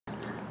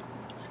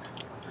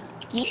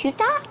you shoot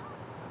that?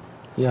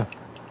 Yeah.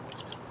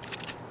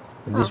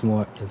 If Oh.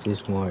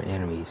 there's more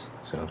enemies,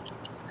 so.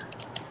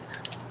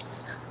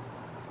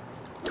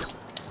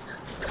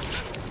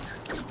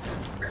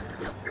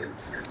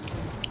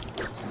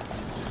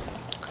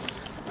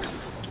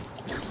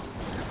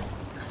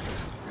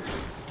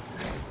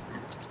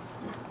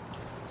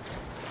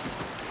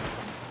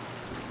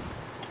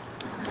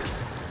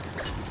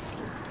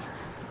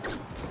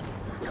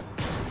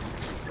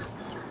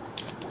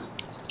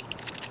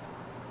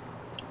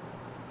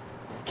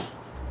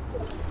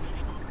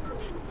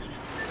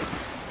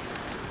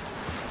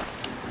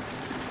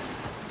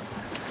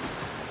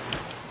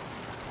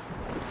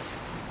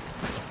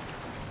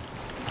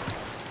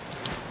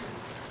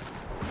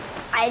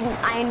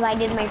 I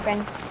invited my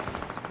friend.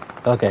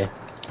 Okay.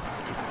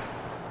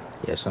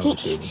 Yeah, someone's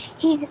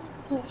shooting.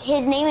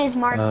 His name is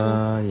Marky.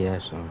 Yeah,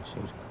 someone's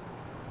shooting.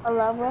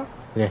 Hello, bro?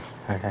 Okay,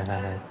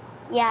 hi.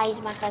 Yeah, he's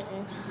my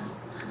cousin.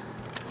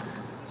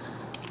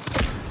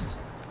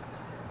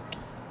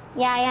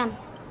 Yeah, I am.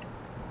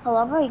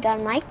 Hello, bro, you got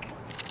a mic?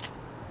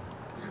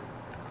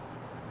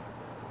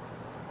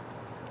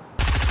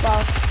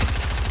 Well,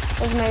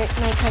 does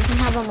my cousin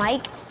have a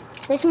mic?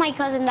 This is my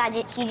cousin that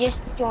he just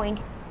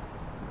joined.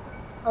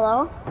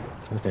 Hello?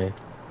 Okay.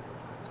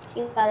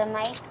 You got a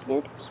mic,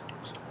 dude?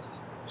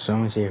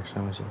 Someone's here.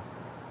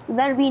 You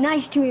better be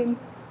nice to him.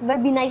 You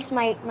better be nice to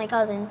my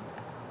cousin.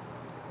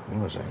 It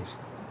was nice.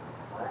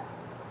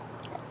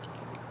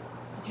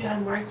 Did you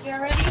have Marky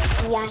already?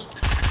 Yeah.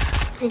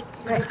 Can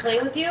I play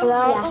with you?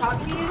 Hello? Can I talk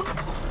to you?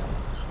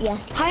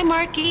 Yes. Hi,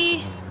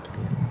 Marky.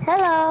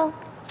 Hello.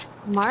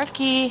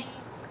 Marky.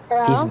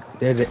 Hello?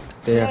 They're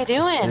What are you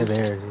doing? They're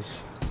there. Just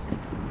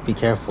be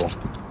careful. I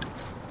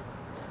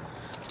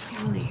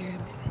can't really hear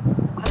him.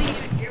 How do you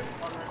hear him?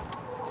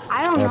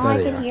 I don't know. there I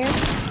they can are. hear.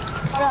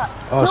 Hold up.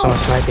 Oh, No.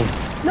 someone's sniping.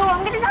 No,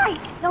 I'm gonna die.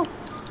 No.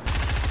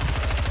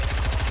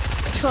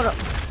 Hold up.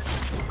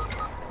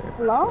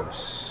 Hello?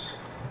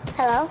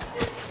 Hello?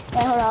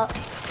 Wait, hold up.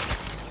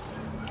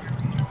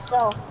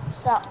 So.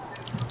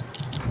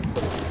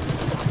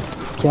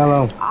 Kill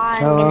him. I'm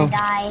gonna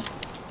die.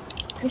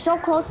 I'm so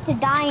close to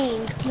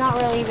dying. Not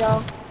really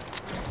though.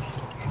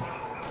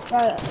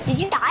 Bro, did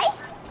you die?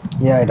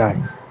 Yeah, I died.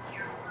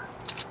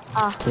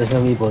 Oh. There's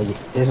no reboot.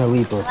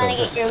 I'm gonna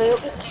get your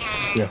loot.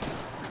 Yeah.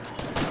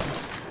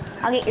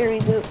 I'll get your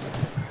reboot.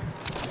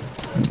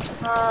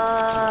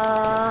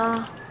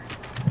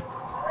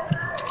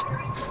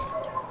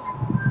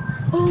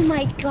 Oh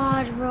my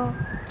god, bro.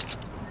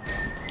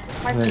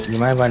 You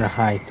might want to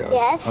hide though.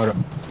 Yes. Or,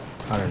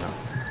 I don't know.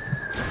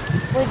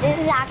 Wait, this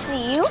is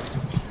actually you?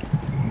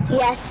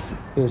 Yes.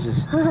 Who's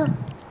this?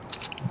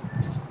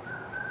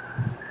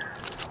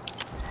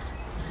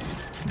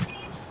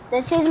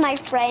 This is my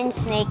friend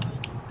Snake.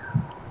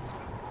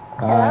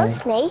 Hi. Hello,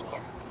 Snake.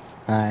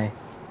 Hi.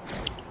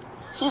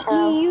 He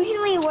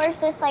usually wears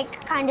this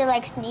kind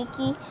of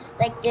sneaky,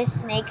 this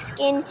snake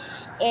skin,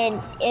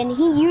 and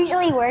he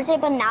usually wears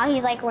it, but now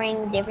he's wearing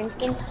a different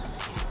skin.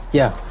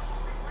 Yeah.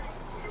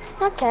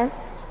 Okay.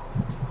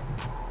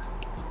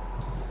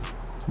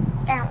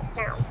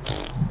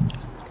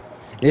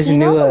 There's You a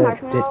know new the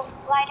marshmallow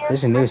glider,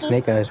 there's a new Marky?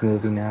 Snake Eyes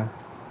movie now.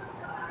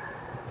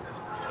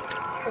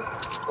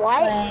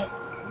 What?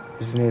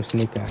 There's a new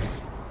Snake Eyes.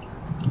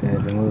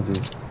 The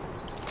movie.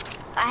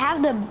 I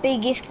have the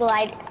biggest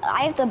glider.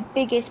 I have the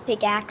biggest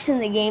pickaxe in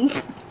the game.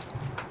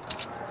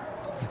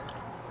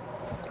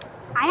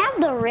 I have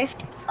the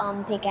rift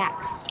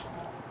pickaxe.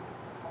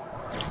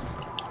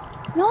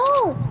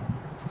 No.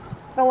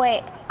 Oh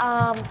wait.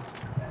 I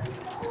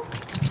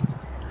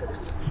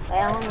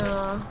don't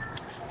know.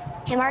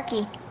 Hey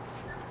Marky.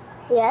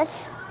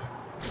 Yes.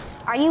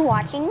 Are you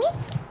watching me?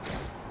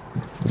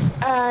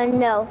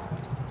 No.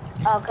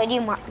 Oh, could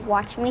you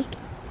watch me?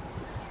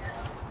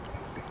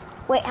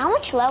 Wait, how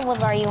much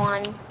levels are you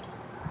on?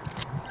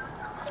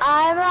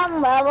 I'm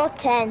on level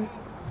 10.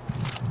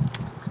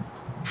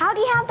 How do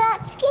you have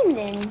that skin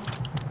then?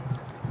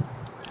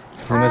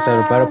 You must have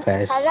a battle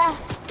pass.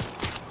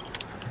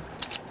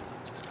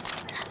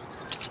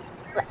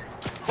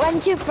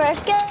 When you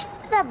first get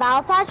the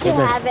battle pass, you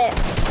have it.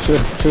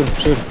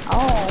 Shoot.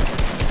 Oh.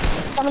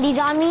 Somebody's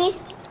on me?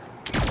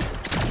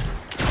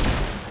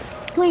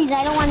 Please,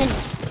 I don't want to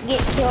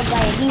get killed by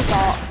a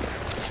default.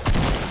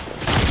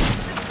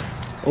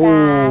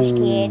 Trash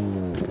kid.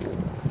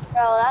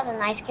 Bro, that was a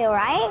nice kill,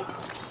 right?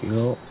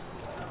 Yo.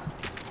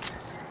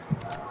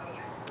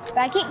 But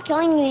I keep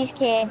killing these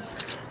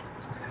kids.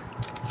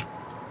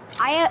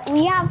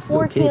 We have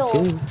 4 kills.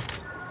 Too.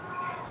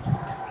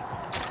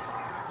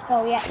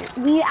 Oh yeah,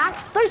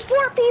 there's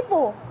 4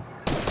 people.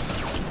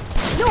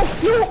 No.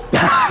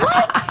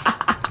 What?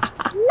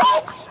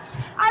 What?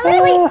 I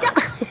really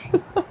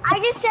I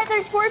just said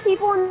there's 4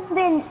 people and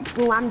then,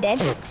 oh, I'm dead.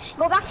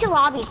 Go back to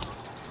lobby.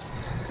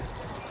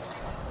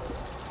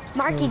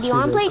 Marky, do you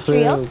want to play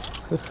trios?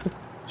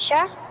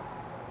 Sure.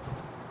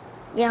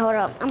 Yeah, hold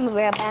up. I'm gonna be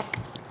right back.